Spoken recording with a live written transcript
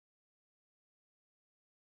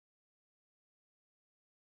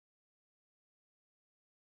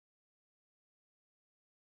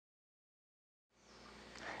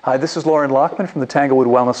Hi, this is Loren Lockman from the Tanglewood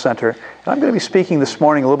Wellness Center, and I'm going to be speaking this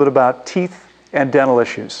morning a little bit about teeth and dental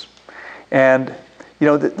issues. And you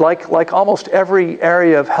know, like almost every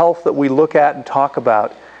area of health that we look at and talk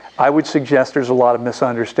about, I would suggest there's a lot of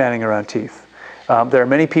misunderstanding around teeth. There are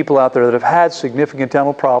many people out there that have had significant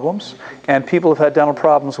dental problems, and people have had dental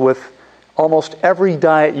problems with almost every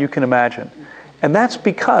diet you can imagine. And that's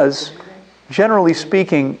because, generally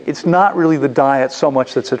speaking, it's not really the diet so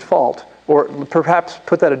much that's at fault. Or perhaps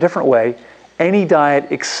put that a different way, any diet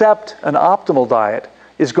except an optimal diet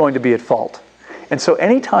is going to be at fault. And so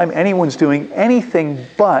anytime anyone's doing anything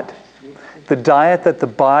but the diet that the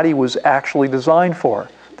body was actually designed for,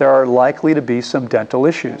 there are likely to be some dental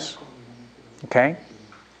issues. Okay?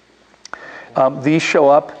 These show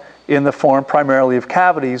up in the form primarily of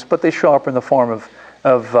cavities, but they show up in the form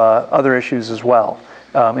of other issues as well,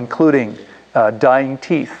 including dying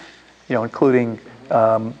teeth, including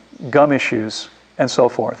gum issues, and so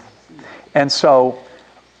forth. And so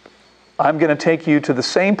I'm going to take you to the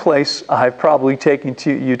same place I've probably taken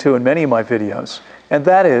you to in many of my videos, and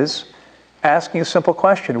that is asking a simple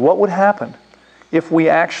question. What would happen if we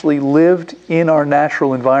actually lived in our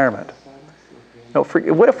natural environment?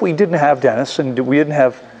 What if we didn't have dentists, and we didn't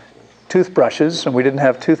have toothbrushes, and we didn't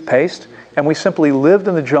have toothpaste, and we simply lived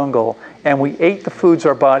in the jungle, and we ate the foods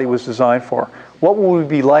our body was designed for? What would we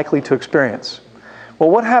be likely to experience? Well,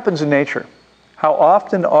 what happens in nature? How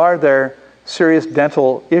often are there serious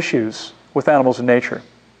dental issues with animals in nature?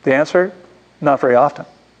 The answer, not very often.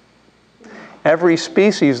 Every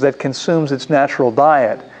species that consumes its natural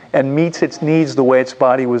diet and meets its needs the way its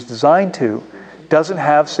body was designed to doesn't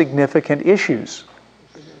have significant issues,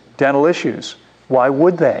 dental issues. Why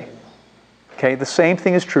would they? Okay, the same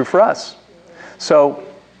thing is true for us. So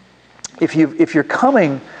if you're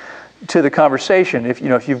coming to the conversation, if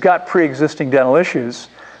you've got pre-existing dental issues,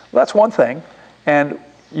 well, that's one thing, and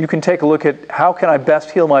you can take a look at how can I best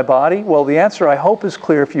heal my body. Well, the answer I hope is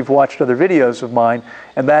clear if you've watched other videos of mine,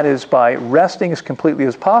 and that is by resting as completely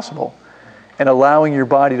as possible and allowing your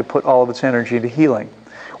body to put all of its energy into healing.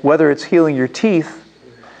 Whether it's healing your teeth,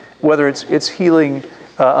 whether it's healing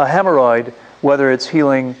a hemorrhoid, whether it's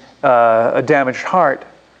healing a damaged heart,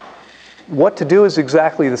 what to do is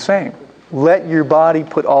exactly the same. Let your body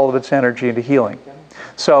put all of its energy into healing.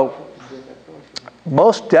 So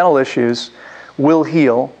most dental issues will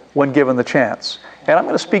heal when given the chance. And I'm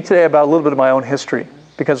going to speak today about a little bit of my own history,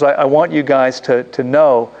 because I want you guys to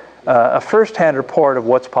know a first-hand report of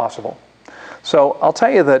what's possible. So I'll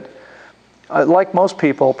tell you that, like most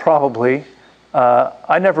people probably,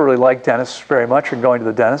 I never really liked dentists very much, or going to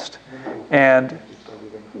the dentist. And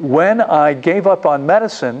when I gave up on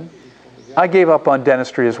medicine, I gave up on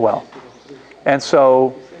dentistry as well. And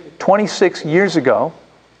so 26 years ago,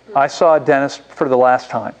 I saw a dentist for the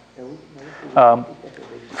last time,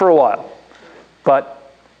 for a while.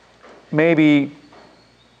 But maybe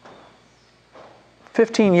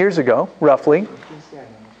 15 years ago, roughly,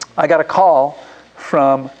 I got a call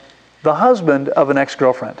from the husband of an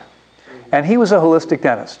ex-girlfriend. And he was a holistic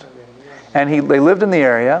dentist. And they lived in the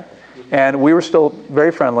area, and we were still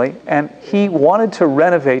very friendly, and he wanted to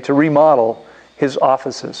renovate, to remodel his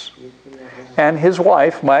offices. And his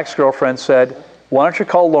wife, my ex-girlfriend, said, why don't you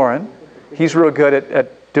call Loren? He's real good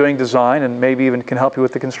at doing design and maybe even can help you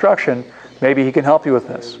with the construction. Maybe he can help you with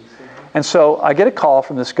this. And so I get a call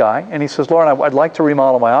from this guy, and he says, Loren, I'd like to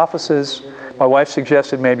remodel my offices. My wife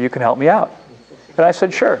suggested maybe you can help me out. And I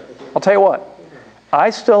said, sure. I'll tell you what. I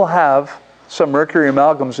still have some mercury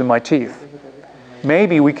amalgams in my teeth.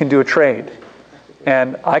 Maybe we can do a trade,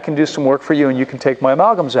 and I can do some work for you, and you can take my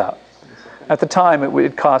amalgams out. At the time,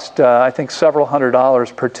 it cost, I think, several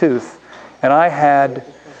 $100s per tooth, and I had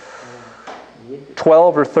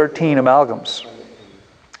 12 or 13 amalgams.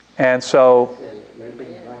 And so,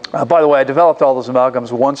 by the way, I developed all those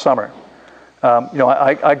amalgams one summer.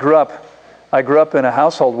 I grew up in a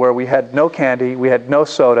household where we had no candy, we had no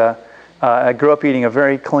soda. I grew up eating a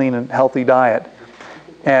very clean and healthy diet.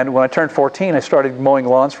 And when I turned 14, I started mowing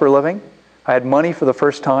lawns for a living. I had money for the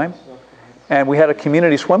first time, and we had a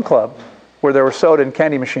community swim club where there were soda and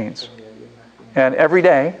candy machines. And every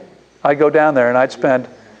day, I'd go down there and I'd spend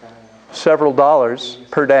several dollars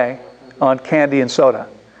per day on candy and soda.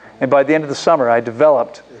 And by the end of the summer, I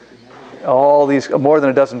developed all these, more than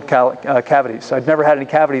a dozen cavities. I'd never had any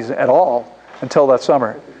cavities at all until that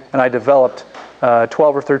summer. And I developed 12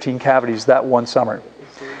 or 13 cavities that one summer.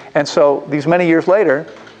 And so these many years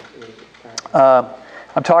later,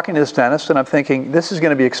 I'm talking to this dentist and I'm thinking, this is going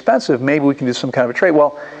to be expensive. Maybe we can do some kind of a trade.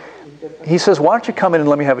 Well, he says, why don't you come in and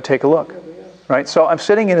let me have a take a look? Right? So I'm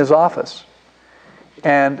sitting in his office,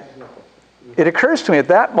 and it occurs to me at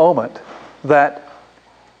that moment that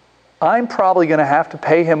I'm probably going to have to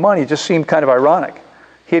pay him money. It just seemed kind of ironic.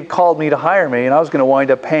 He had called me to hire me, and I was going to wind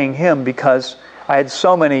up paying him because I had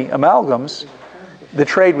so many amalgams. The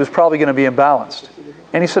trade was probably going to be imbalanced.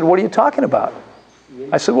 And he said, what are you talking about?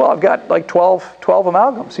 I said, well, I've got like 12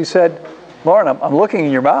 amalgams. He said, Loren, I'm looking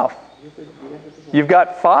in your mouth. You've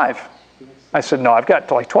got 5. I said, no, I've got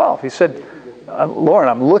like 12. He said, Loren,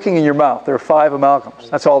 I'm looking in your mouth. There are 5 amalgams.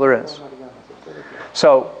 That's all there is.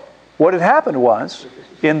 So what had happened was,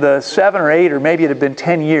 in the 7 or 8, or maybe it had been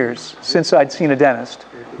 10 years since I'd seen a dentist,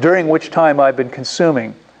 during which time I'd been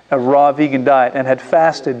consuming a raw vegan diet and had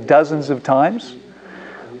fasted dozens of times,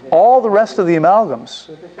 all the rest of the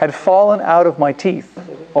amalgams had fallen out of my teeth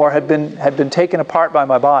or had been taken apart by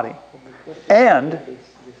my body. And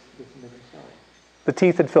the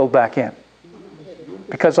teeth had filled back in.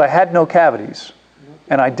 Because I had no cavities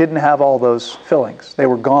and I didn't have all those fillings. They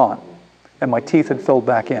were gone and my teeth had filled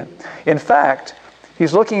back in. In fact,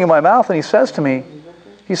 he's looking in my mouth and he says to me,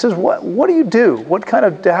 he says, what do you do? What kind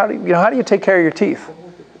of, how do you take care of your teeth?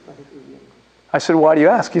 I said, why do you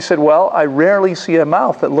ask? He said, well, I rarely see a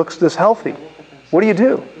mouth that looks this healthy. What do you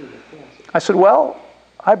do? I said, well,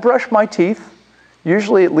 I brush my teeth,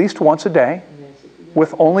 usually at least once a day,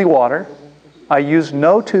 with only water. I use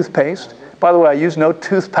no toothpaste. By the way, I use no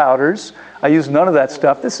tooth powders. I use none of that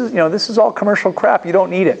stuff. This is all commercial crap. You don't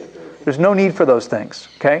need it. There's no need for those things,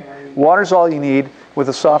 okay? Water's all you need with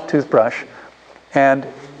a soft toothbrush. And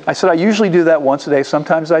I said, I usually do that once a day.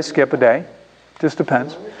 Sometimes I skip a day. Just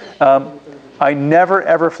depends. I never,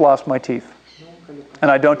 ever floss my teeth.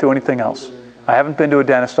 And I don't do anything else. I haven't been to a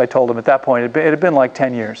dentist, I told him at that point. It had been like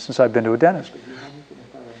 10 years since I'd been to a dentist.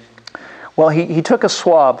 Well, he took a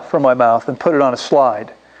swab from my mouth and put it on a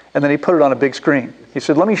slide. And then he put it on a big screen. He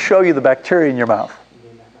said, let me show you the bacteria in your mouth.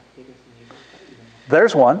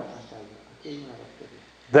 There's one.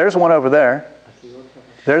 There's one over there.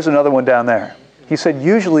 There's another one down there. He said,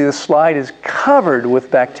 usually the slide is covered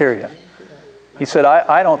with bacteria. He said,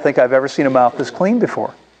 I don't think I've ever seen a mouth this clean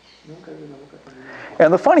before.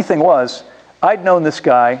 And the funny thing was, I'd known this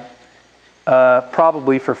guy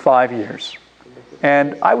probably for 5 years.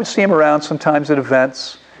 And I would see him around sometimes at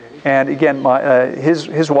events. And again,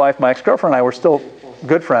 his wife, my ex-girlfriend and I were still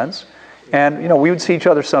good friends. And we would see each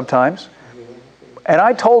other sometimes. And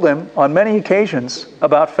I told him on many occasions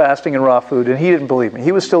about fasting and raw food, and he didn't believe me.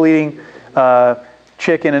 He was still eating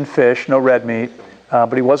chicken and fish, no red meat.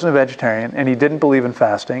 But he wasn't a vegetarian, and he didn't believe in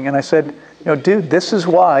fasting. And I said, dude, this is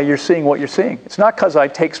why you're seeing what you're seeing. It's not because I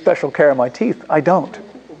take special care of my teeth. I don't.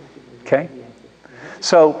 Okay?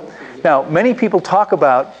 So, now, many people talk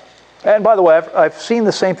about, and by the way, I've seen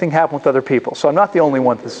the same thing happen with other people, so I'm not the only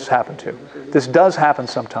one this has happened to. This does happen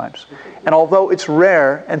sometimes. And although it's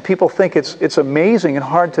rare, and people think it's amazing and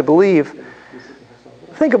hard to believe,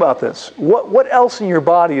 think about this. What else in your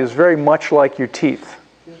body is very much like your teeth?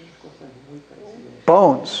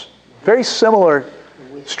 Bones. Very similar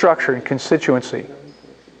structure and constituency.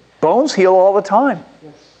 Bones heal all the time.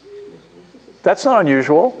 That's not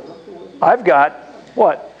unusual. I've got,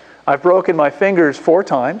 what? I've broken my fingers 4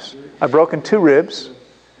 times. I've broken 2 ribs.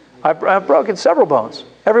 I've broken several bones.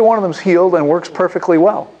 Every one of them's healed and works perfectly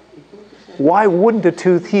well. Why wouldn't a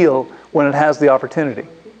tooth heal when it has the opportunity?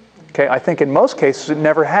 Okay, I think in most cases it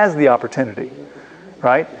never has the opportunity,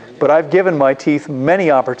 right? But I've given my teeth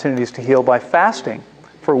many opportunities to heal by fasting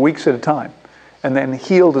for weeks at a time. And then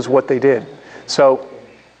healed is what they did. So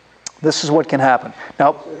this is what can happen.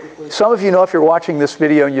 Now, some of you know, if you're watching this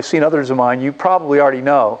video and you've seen others of mine, you probably already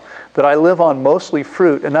know that I live on mostly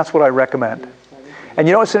fruit, and that's what I recommend. And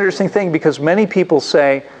it's an interesting thing, because many people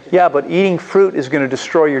say, yeah, but eating fruit is going to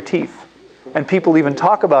destroy your teeth. And people even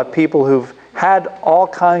talk about people who've had all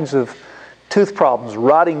kinds of tooth problems,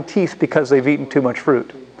 rotting teeth because they've eaten too much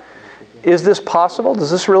fruit. Is this possible?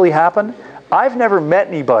 Does this really happen? I've never met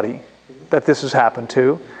anybody that this has happened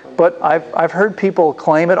to, but I've heard people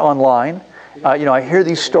claim it online. I hear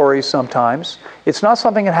these stories sometimes. It's not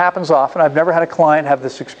something that happens often. I've never had a client have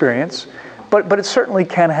this experience, but it certainly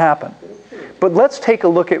can happen. But let's take a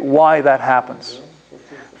look at why that happens.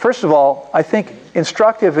 First of all, I think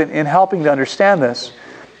instructive in helping to understand this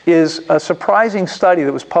is a surprising study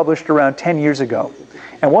that was published around 10 years ago.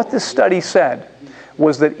 And what this study said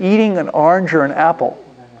was that eating an orange or an apple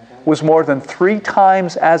was more than 3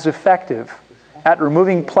 times as effective at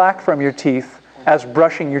removing plaque from your teeth as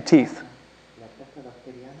brushing your teeth.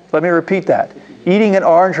 Let me repeat that. Eating an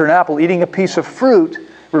orange or an apple, eating a piece of fruit,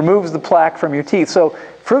 removes the plaque from your teeth. So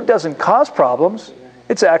fruit doesn't cause problems.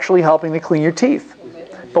 It's actually helping to clean your teeth.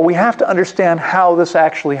 But we have to understand how this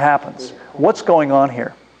actually happens. What's going on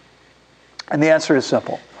here? And the answer is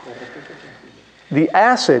simple. The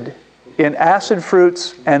acid in acid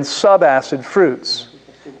fruits and subacid fruits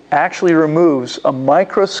actually removes a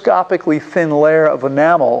microscopically thin layer of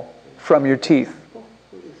enamel from your teeth.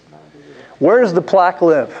 Where does the plaque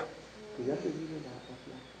live?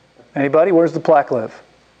 Anybody? Where does the plaque live?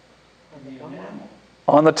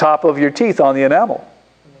 On the top of your teeth, on the enamel.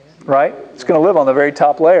 Right? It's going to live on the very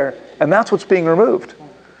top layer, and that's what's being removed.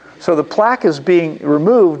 So the plaque is being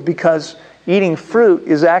removed because eating fruit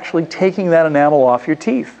is actually taking that enamel off your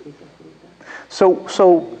teeth.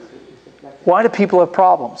 So why do people have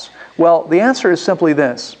problems? Well, the answer is simply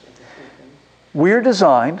this. We're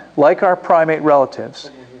designed, like our primate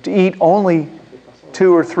relatives, to eat only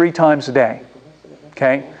 2 or 3 times a day.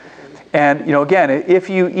 Okay? And again, if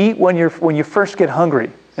you eat when you first get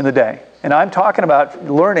hungry in the day, and I'm talking about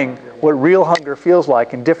learning what real hunger feels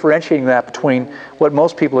like and differentiating that between what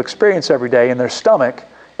most people experience every day in their stomach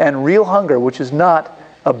and real hunger, which is not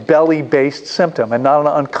a belly-based symptom and not an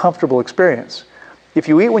uncomfortable experience. If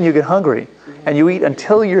you eat when you get hungry and you eat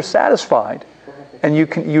until you're satisfied and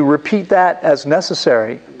you repeat that as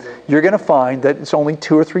necessary, you're going to find that it's only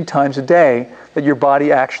 2 or 3 times a day that your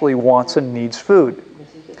body actually wants and needs food.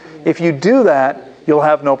 If you do that, you'll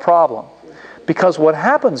have no problem. Because what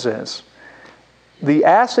happens is, the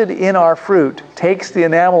acid in our fruit takes the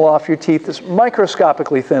enamel off your teeth, this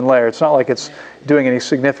microscopically thin layer. It's not like it's doing any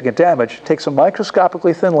significant damage. It takes a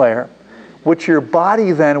microscopically thin layer, which your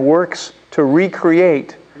body then works to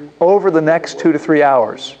recreate over the next 2 to 3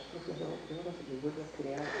 hours.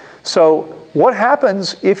 So what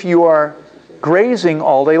happens if you are grazing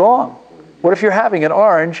all day long? What if you're having an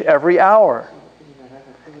orange every hour?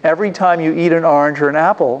 Every time you eat an orange or an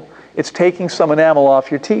apple, it's taking some enamel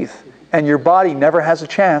off your teeth. And your body never has a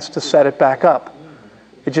chance to set it back up.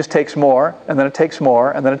 It just takes more, and then it takes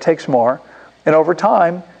more, and then it takes more. And over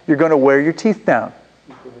time, you're going to wear your teeth down.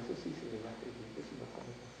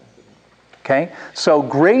 Okay? So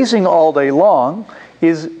grazing all day long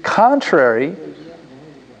is contrary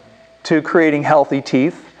to creating healthy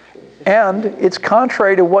teeth, and it's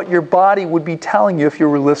contrary to what your body would be telling you if you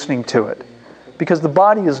were listening to it. Because the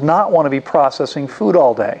body does not want to be processing food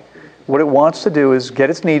all day. What it wants to do is get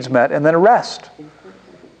its needs met and then rest.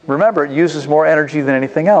 Remember, it uses more energy than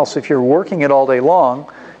anything else. If you're working it all day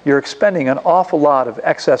long, you're expending an awful lot of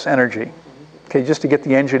excess energy, okay, just to get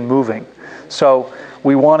the engine moving. So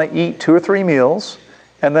we want to eat 2 or 3 meals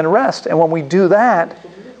and then rest. And when we do that,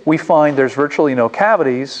 we find there's virtually no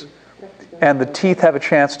cavities and the teeth have a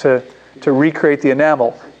chance to recreate the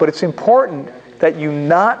enamel. But it's important that you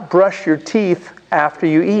not brush your teeth after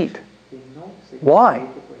you eat. Why?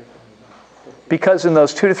 Because in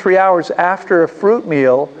those 2 to 3 hours after a fruit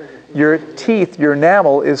meal, your teeth, your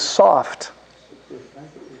enamel is soft.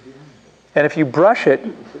 And if you brush it,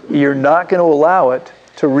 you're not going to allow it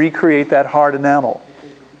to recreate that hard enamel.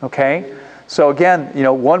 Okay? So again,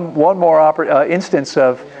 one more instance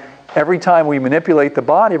of every time we manipulate the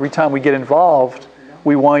body, every time we get involved,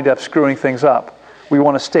 we wind up screwing things up. We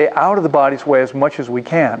want to stay out of the body's way as much as we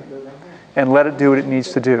can and let it do what it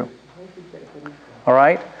needs to do. All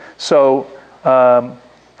right? So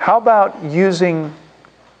how about using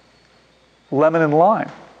lemon and lime?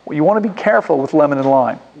 Well, you want to be careful with lemon and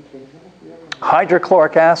lime.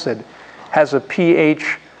 Hydrochloric acid has a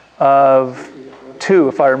pH of 2,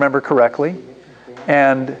 if I remember correctly,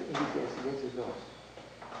 and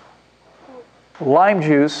lemon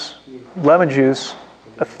juice,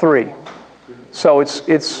 a 3. So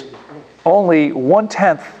it's only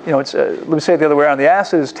 1/10. Let me say it the other way around. The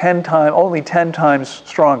acid is only 10 times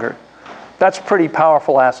stronger. That's pretty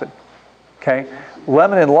powerful acid. Okay,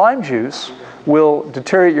 lemon and lime juice will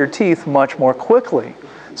deteriorate your teeth much more quickly.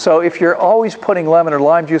 So if you're always putting lemon or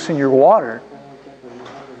lime juice in your water,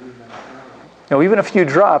 even a few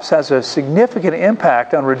drops has a significant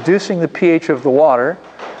impact on reducing the pH of the water,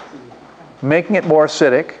 making it more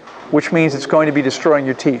acidic, which means it's going to be destroying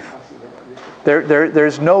your teeth.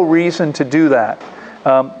 There's no reason to do that.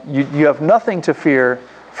 You have nothing to fear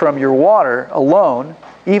from your water alone,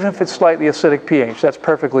 even if it's slightly acidic pH. That's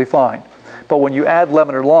perfectly fine. But when you add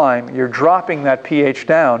lemon or lime, you're dropping that pH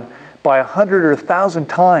down by 100 or 1,000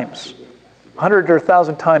 times. 100 or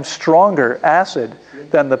 1,000 times stronger acid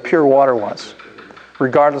than the pure water was,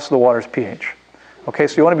 regardless of the water's pH. Okay,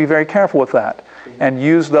 so you want to be very careful with that and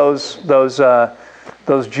use those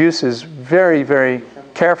juices very, very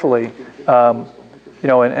carefully,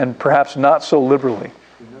 and perhaps not so liberally.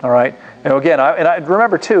 All right. And again, I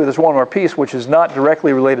remember too, there's one more piece which is not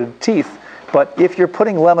directly related to teeth, but if you're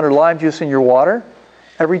putting lemon or lime juice in your water,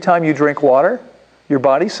 every time you drink water, your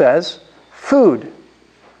body says food,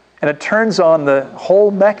 and it turns on the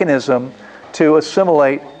whole mechanism to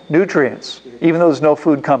assimilate nutrients, even though there's no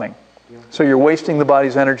food coming. So you're wasting the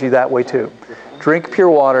body's energy that way too. Drink pure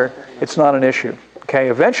water. It's not an issue. Okay,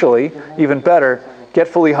 eventually, even better, get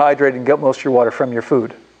fully hydrated and get most of your water from your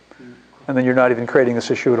food. And then you're not even creating this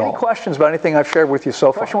issue at all. Any questions about anything I've shared with you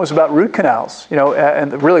so far? The question was about root canals, you know,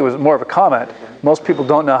 and it really was more of a comment. Most people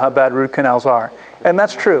don't know how bad root canals are. And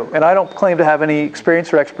that's true. And I don't claim to have any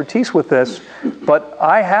experience or expertise with this, but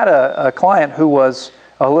I had a client who was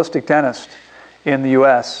a holistic dentist in the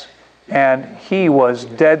US, and he was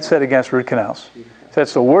dead set against root canals. So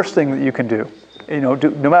that's the worst thing that you can do. You know,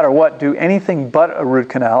 no matter what, do anything but a root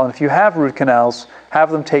canal. And if you have root canals,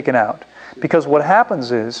 have them taken out. Because what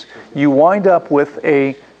happens is you wind up with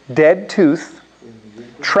a dead tooth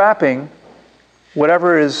trapping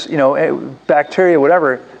whatever is, you know, bacteria,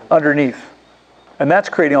 whatever, underneath. And that's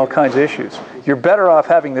creating all kinds of issues. You're better off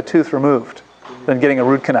having the tooth removed than getting a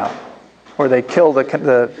root canal, where they kill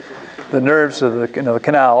the nerves of the, you know, the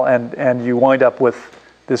canal, and you wind up with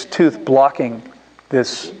this tooth blocking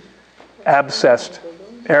this abscessed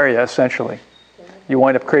area, essentially. You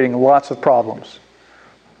wind up creating lots of problems.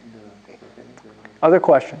 Other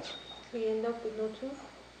questions? So you end up with no tooth?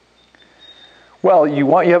 Well, you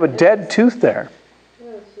have a dead tooth there.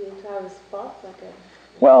 No, so you have a spot like a...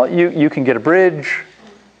 Well, you can get a bridge.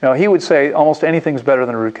 You know, he would say almost anything's better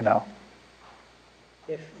than a root canal.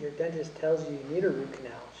 If your dentist tells you you need a root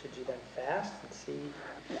canal, should you then fast and see?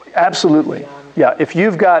 Absolutely. Yeah, if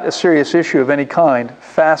you've got a serious issue of any kind,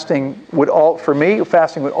 fasting would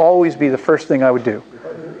fasting would always be the first thing I would do.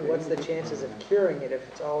 What's the chances of curing it if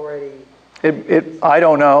it's already... I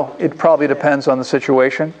don't know. It probably depends on the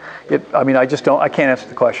situation. I mean, I can't answer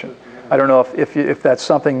the question. I don't know if that's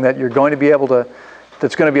something that you're going to be able to,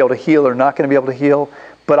 that's going to be able to heal or not going to be able to heal.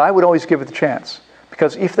 But I would always give it the chance.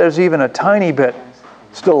 Because if there's even a tiny bit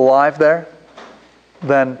still alive there,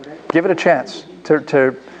 then give it a chance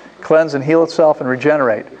to cleanse and heal itself and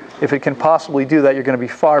regenerate. If it can possibly do that, you're going to be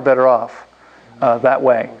far better off that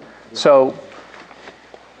way. So,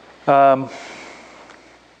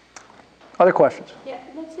 other questions? Yeah,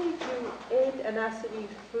 let's say if you ate an acidic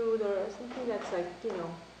food or something that's like, you know,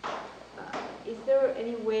 is there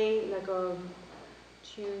any way like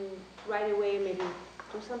to right away maybe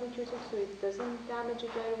do something to it so it doesn't damage it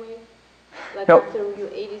right away? Like no. After you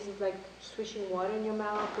ate, is it like swishing water in your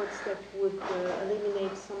mouth? What step would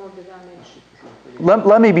eliminate some of the damage?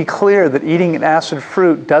 Let me be clear that eating an acid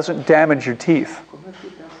fruit doesn't damage your teeth.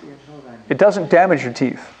 It doesn't damage your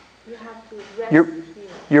teeth. You have to rest.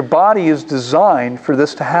 Your body is designed for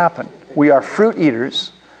this to happen. We are fruit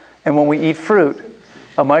eaters, and when we eat fruit,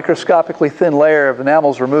 a microscopically thin layer of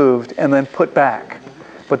enamel is removed and then put back.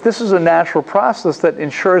 But this is a natural process that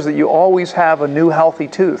ensures that you always have a new healthy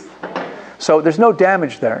tooth. So there's no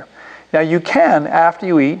damage there. Now you can, after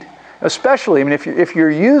you eat, especially, I mean, if you're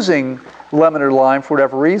using lemon or lime for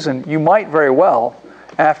whatever reason, you might very well,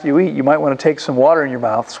 after you eat, you might want to take some water in your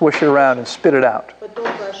mouth, swish it around, and spit it out. But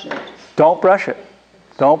don't brush it. Don't brush it.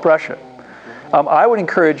 Don't brush it. I would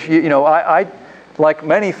encourage you, I like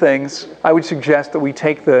many things, I would suggest that we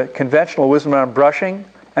take the conventional wisdom around brushing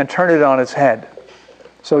and turn it on its head.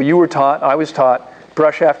 So I was taught,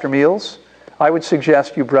 brush after meals. I would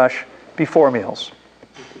suggest you brush before meals.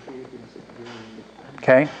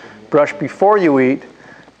 Okay? Brush before you eat.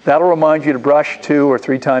 That'll remind you to brush 2 or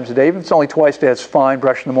 3 times a day. Even if it's only twice a day, it's fine.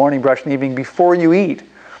 Brush in the morning, brush in the evening before you eat.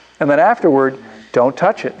 And then afterward, don't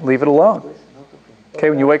touch it. Leave it alone. Okay,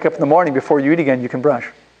 when you wake up in the morning, before you eat again, you can brush.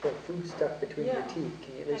 But food stuck between your teeth,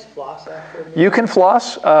 can you at least floss after a meal? You can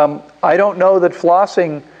floss. I don't know that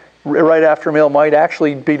flossing right after a meal might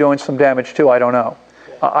actually be doing some damage too. I don't know.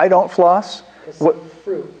 I don't floss.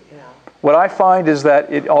 What I find is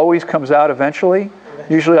that it always comes out eventually.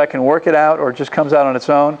 Usually I can work it out or it just comes out on its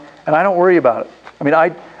own, and I don't worry about it. I mean,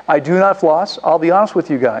 I do not floss. I'll be honest with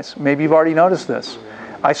you guys. Maybe you've already noticed this.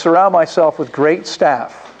 I surround myself with great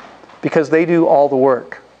staff because they do all the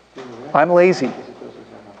work. I'm lazy.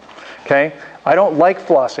 Okay? I don't like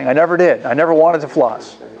flossing. I never did. I never wanted to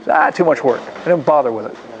floss. Too much work. I didn't bother with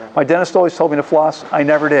it. My dentist always told me to floss. I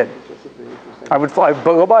never did. I'd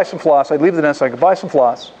go buy some floss. I'd leave the dentist. I'd go buy some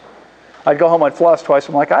floss. I'd go home. I'd floss twice.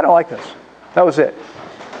 I'm like, I don't like this. That was it.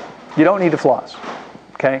 You don't need to floss.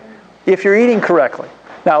 Okay? If you're eating correctly.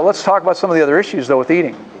 Now, let's talk about some of the other issues, though, with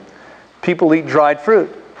eating. People eat dried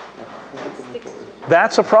fruit.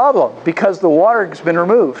 That's a problem because the water has been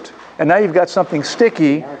removed. And now you've got something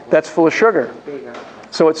sticky that's full of sugar.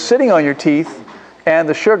 So it's sitting on your teeth and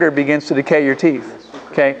the sugar begins to decay your teeth.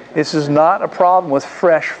 Okay? This is not a problem with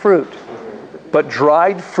fresh fruit. But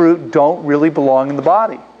dried fruit don't really belong in the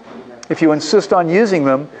body. If you insist on using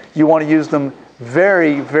them, you want to use them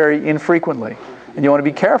very, very infrequently. And you want to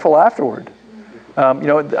be careful afterward.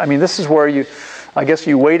 I mean, this is where I guess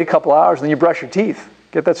you wait a couple hours and then you brush your teeth.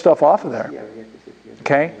 Get that stuff off of there.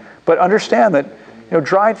 Okay? But understand that,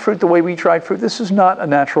 dried fruit, the way we tried fruit, this is not a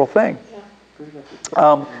natural thing.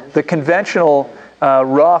 The conventional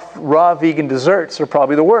raw vegan desserts are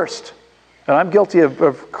probably the worst. And I'm guilty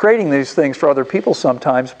of creating these things for other people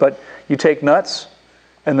sometimes, but you take nuts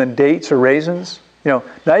and then dates or raisins. Now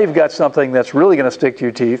you've got something that's really going to stick to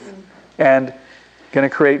your teeth and going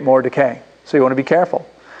to create more decay. So you want to be careful.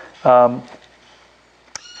 And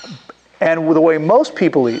with the way most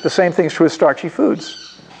people eat, the same thing is true with starchy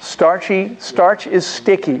foods. Starch is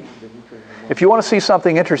sticky. If you want to see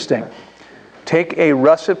something interesting, take a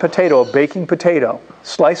russet potato, a baking potato,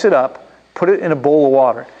 slice it up, put it in a bowl of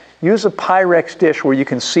water. Use a Pyrex dish where you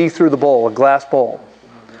can see through the bowl, a glass bowl.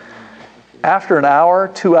 After an hour,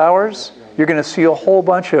 2 hours, you're going to see a whole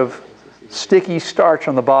bunch of sticky starch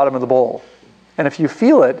on the bottom of the bowl. And if you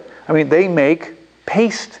feel it, I mean, they make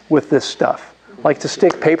paste with this stuff. Like to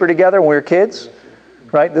stick paper together when we were kids,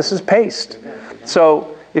 right? This is paste.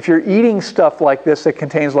 So if you're eating stuff like this that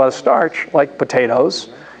contains a lot of starch, like potatoes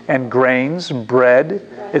and grains, and bread,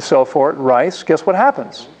 and so forth, rice, guess what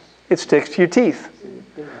happens? It sticks to your teeth.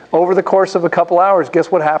 Over the course of a couple hours,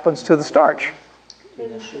 guess what happens to the starch?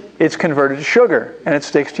 It's converted to sugar, and it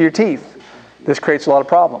sticks to your teeth. This creates a lot of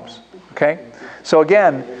problems, okay? So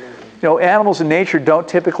again, animals in nature don't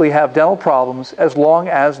typically have dental problems as long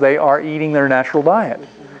as they are eating their natural diet.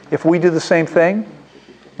 If we do the same thing,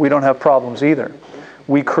 we don't have problems either.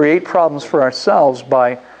 We create problems for ourselves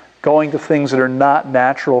by going to things that are not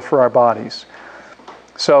natural for our bodies.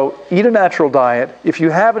 So eat a natural diet. If you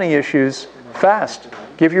have any issues, fast.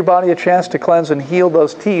 Give your body a chance to cleanse and heal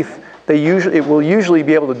those teeth. It will usually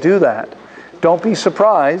be able to do that. Don't be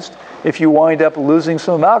surprised if you wind up losing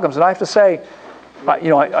some amalgams. And I have to say,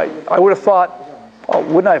 I would have thought,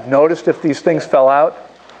 wouldn't I have noticed if these things fell out?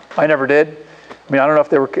 I never did. I mean, I don't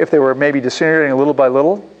know if they were maybe disintegrating little by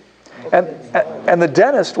little. And the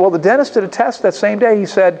dentist did a test that same day. He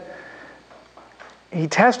said he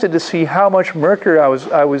tested to see how much mercury I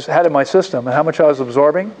had in my system and how much I was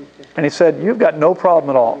absorbing. And he said, you've got no problem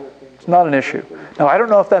at all. It's not an issue. Now, I don't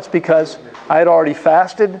know if that's because I had already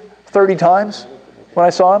fasted 30 times when I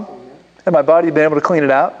saw him and my body had been able to clean it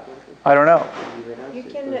out. I don't know. You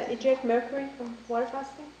can eject mercury from water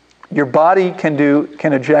fasting? Your body can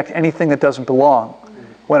eject anything that doesn't belong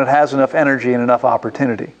when it has enough energy and enough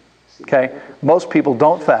opportunity. Okay? Most people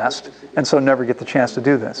don't fast and so never get the chance to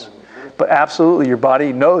do this. But absolutely, your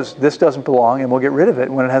body knows this doesn't belong and will get rid of it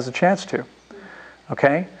when it has a chance to.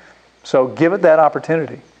 Okay? So give it that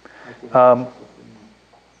opportunity. Other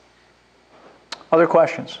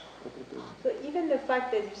questions? So even the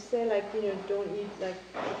fact that you say don't eat if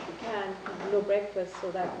you can, no breakfast, so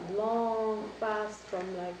that long fast from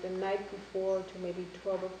the night before to maybe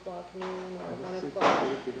 12 o'clock noon or 1 o'clock,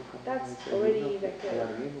 that's already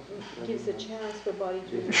gives a chance for the body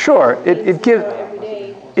to... Sure, it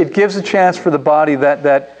gives a chance for the body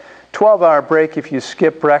that 12-hour break if you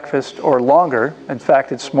skip breakfast or longer. In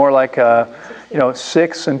fact, it's more like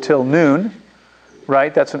 6 until noon,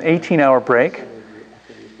 right? That's an 18-hour break.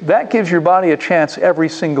 That gives your body a chance every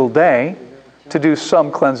single day to do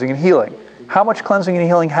some cleansing and healing. How much cleansing and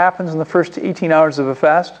healing happens in the first 18 hours of a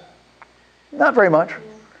fast? Not very much.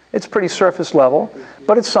 It's pretty surface level,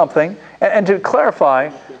 but it's something. And to clarify,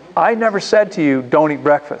 I never said to you, don't eat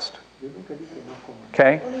breakfast.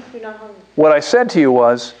 Okay? What I said to you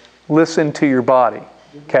was, listen to your body.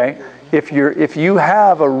 Okay? If you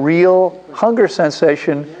have a real hunger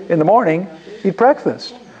sensation in the morning, eat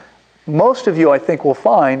breakfast. Most of you, I think, will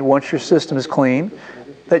find, once your system is clean,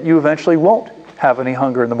 that you eventually won't have any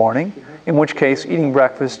hunger in the morning, in which case eating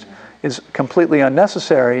breakfast is completely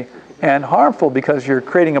unnecessary and harmful because you're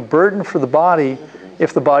creating a burden for the body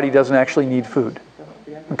if the body doesn't actually need food.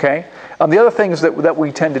 Okay? The other things that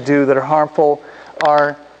we tend to do that are harmful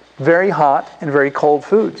are very hot and very cold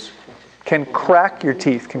foods. Can crack your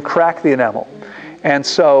teeth, can crack the enamel. And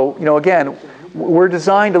so, again, we're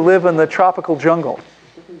designed to live in the tropical jungle.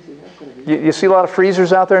 You see a lot of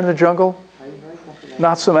freezers out there in the jungle?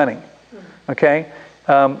 Not so many. Okay?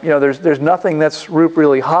 There's nothing that's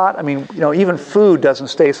really hot. I mean, even food doesn't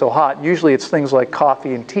stay so hot. Usually it's things like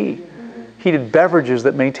coffee and tea, heated beverages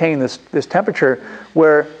that maintain this temperature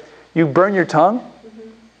where you burn your tongue.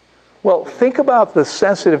 Well, think about the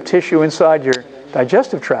sensitive tissue inside your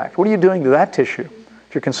digestive tract. What are you doing to that tissue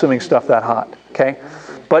if you're consuming stuff that hot? Okay?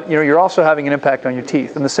 But you're also having an impact on your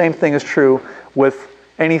teeth. And the same thing is true with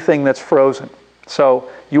anything that's frozen.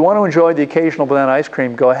 So you want to enjoy the occasional banana ice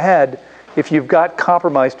cream, go ahead. If you've got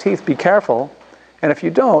compromised teeth, be careful. And if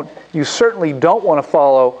you don't, you certainly don't want to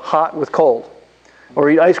follow hot with cold. or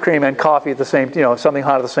eat ice cream and coffee at the same, something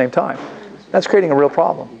hot at the same time. That's creating a real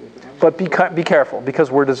problem. But be careful, because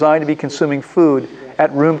we're designed to be consuming food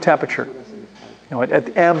at room temperature,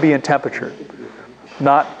 at ambient temperature,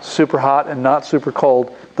 not super hot and not super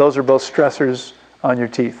cold. Those are both stressors on your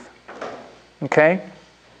teeth. Okay?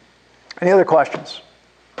 Any other questions?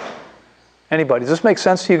 Anybody? Does this make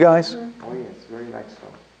sense to you guys? Oh yes, very much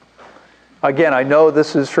so. Again, I know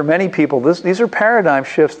this is, for many people, these are paradigm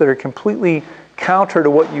shifts that are completely counter to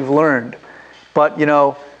what you've learned. But,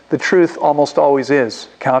 the truth almost always is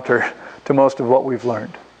counter to most of what we've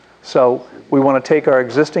learned. So we want to take our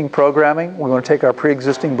existing programming, we want to take our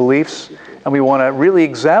pre-existing beliefs, and we want to really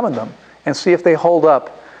examine them and see if they hold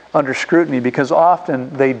up under scrutiny, because often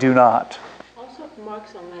they do not. Also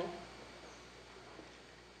marks on my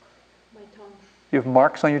tongue. You have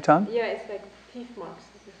marks on your tongue? Yeah, it's like teeth marks.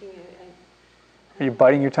 Are you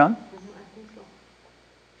biting your tongue? I think so.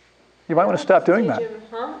 You might want to stop doing that.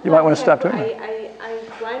 Huh? You might want to stop doing that.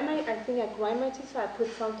 I think I grind my teeth, so I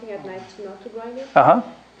put something at night not to grind it. Uh-huh.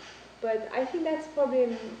 But I think that's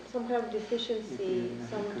probably some kind of deficiency.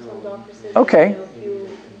 Some doctor says, Okay.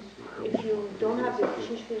 If you don't have the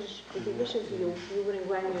deficiency, you wouldn't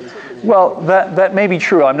grind your teeth. Well, that may be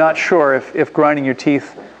true. I'm not sure if grinding your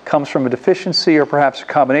teeth comes from a deficiency or perhaps a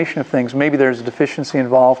combination of things. Maybe there's a deficiency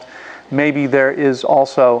involved. Maybe there is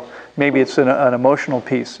also, maybe it's an emotional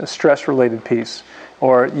piece, a stress-related piece,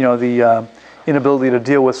 or the inability to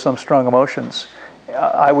deal with some strong emotions.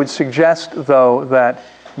 I would suggest, though, that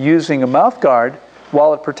using a mouth guard,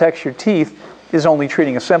 while it protects your teeth, is only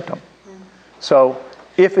treating a symptom. So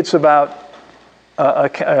if it's about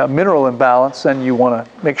a mineral imbalance, then you want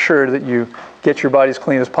to make sure that you get your body as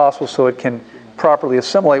clean as possible so it can properly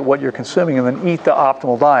assimilate what you're consuming and then eat the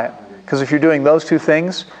optimal diet. Because if you're doing those two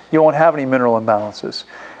things, you won't have any mineral imbalances.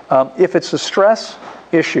 If it's a stress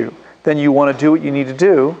issue, then you want to do what you need to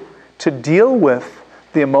do to deal with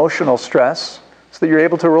the emotional stress so that you're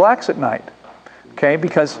able to relax at night. Okay?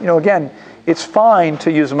 Because, again, it's fine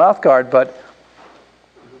to use a mouth guard, but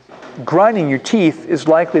grinding your teeth is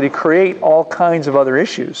likely to create all kinds of other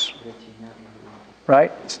issues.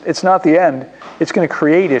 Right? It's not the end. It's going to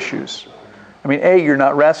create issues. I mean, A, you're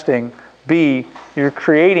not resting. B, you're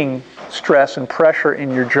creating stress and pressure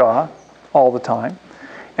in your jaw all the time.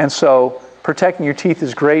 And so protecting your teeth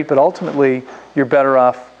is great, but ultimately you're better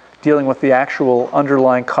off dealing with the actual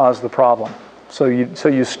underlying cause of the problem. So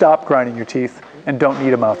you stop grinding your teeth and don't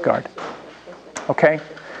need a mouth guard. Okay?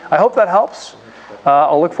 I hope that helps.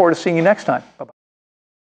 I'll look forward to seeing you next time. Bye-bye.